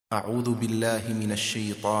أعوذ بالله من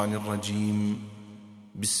الشيطان الرجيم.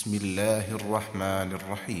 بسم الله الرحمن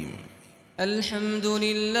الرحيم. الحمد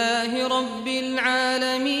لله رب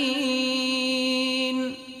العالمين،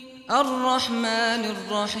 الرحمن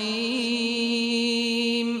الرحيم،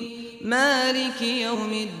 مالك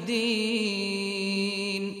يوم الدين،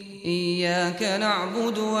 إياك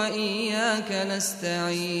نعبد وإياك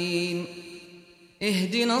نستعين،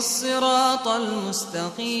 اهدنا الصراط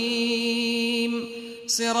المستقيم،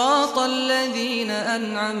 صراط الذين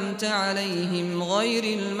أنعمت عليهم غير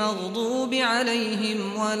المغضوب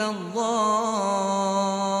عليهم ولا الضالين.